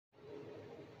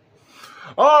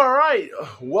All right,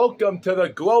 welcome to the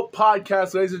Gloat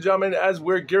Podcast, ladies and gentlemen, as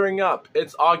we're gearing up.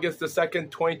 It's August the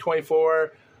 2nd,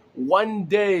 2024, one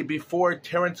day before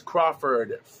Terrence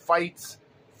Crawford fights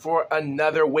for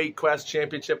another weight class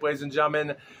championship, ladies and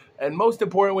gentlemen. And most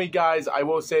importantly, guys, I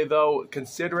will say, though,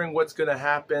 considering what's going to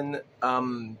happen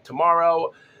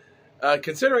tomorrow,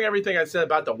 considering everything I said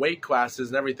about the weight classes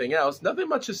and everything else, nothing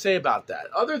much to say about that,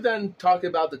 other than talking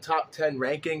about the top 10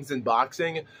 rankings in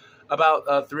boxing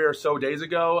about 3 or so days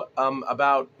ago,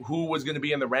 about who was going to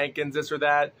be in the rankings, this or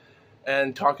that,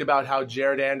 and talking about how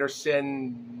Jared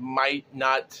Anderson might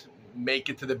not make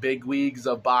it to the big leagues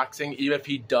of boxing, even if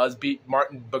he does beat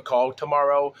Martin Bacall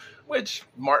tomorrow, which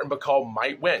Martin Bacall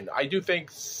might win. I do think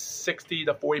 60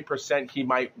 to 40% he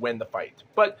might win the fight.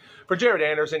 But for Jared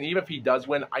Anderson, even if he does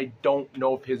win, I don't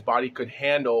know if his body could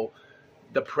handle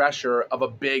the pressure of a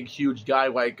big, huge guy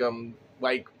like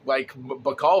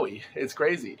Bacall. It's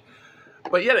crazy.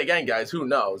 But yet again, guys, who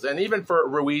knows? And even for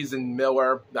Ruiz and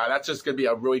Miller, that's just going to be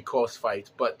a really close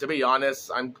fight. But to be honest,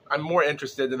 I'm more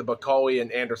interested in the Bacall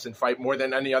and Anderson fight more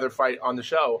than any other fight on the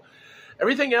show.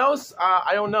 Everything else,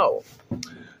 I don't know.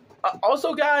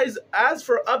 Also, guys, as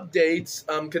for updates,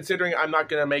 considering I'm not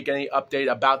going to make any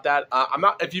update about that, I'm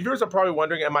not. If you viewers are probably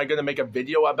wondering, am I going to make a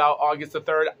video about August the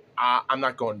 3rd? I'm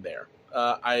not going there.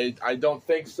 I don't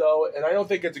think so, and I don't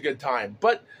think it's a good time.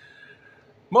 But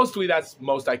mostly, that's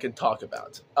most I can talk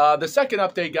about. The second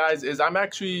update, guys, is I'm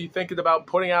actually thinking about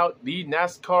putting out the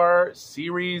NASCAR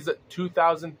Series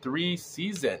 2003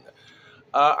 season.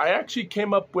 I actually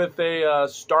came up with a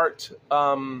start.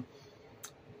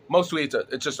 Mostly,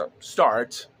 it's just a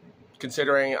start,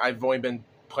 considering I've only been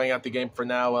playing out the game for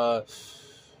now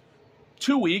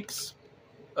 2 weeks.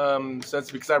 So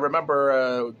that's because I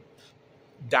remember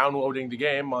downloading the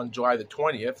game on July the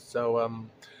 20th. So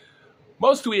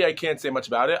mostly, I can't say much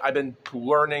about it. I've been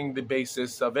learning the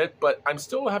basis of it, but I'm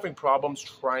still having problems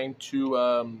trying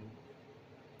to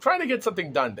get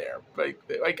something done there.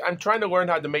 Like I'm trying to learn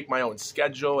how to make my own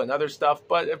schedule and other stuff.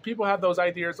 But if people have those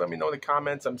ideas, let me know in the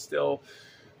comments. I'm still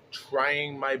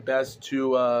trying my best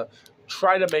to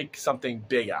try to make something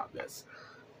big out of this.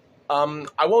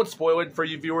 I won't spoil it for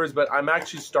you viewers, but I'm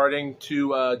actually starting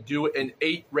to do an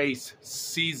 8-race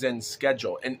season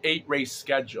schedule, and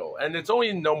it's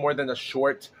only no more than a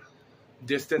short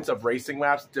distance of racing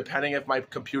laps, depending if my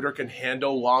computer can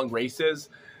handle long races.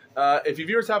 If you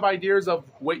viewers have ideas of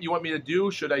what you want me to do,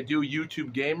 should I do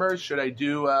YouTube gamers? Should I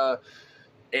do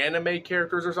anime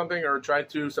characters or something, or try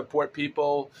to support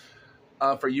people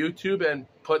for YouTube and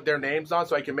put their names on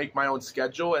so I can make my own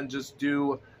schedule and just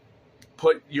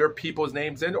put your people's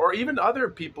names in, or even other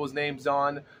people's names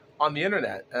on the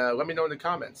internet? Let me know in the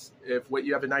comments if what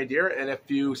you have an idea, and if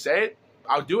you say it,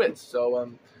 I'll do it.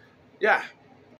 So yeah,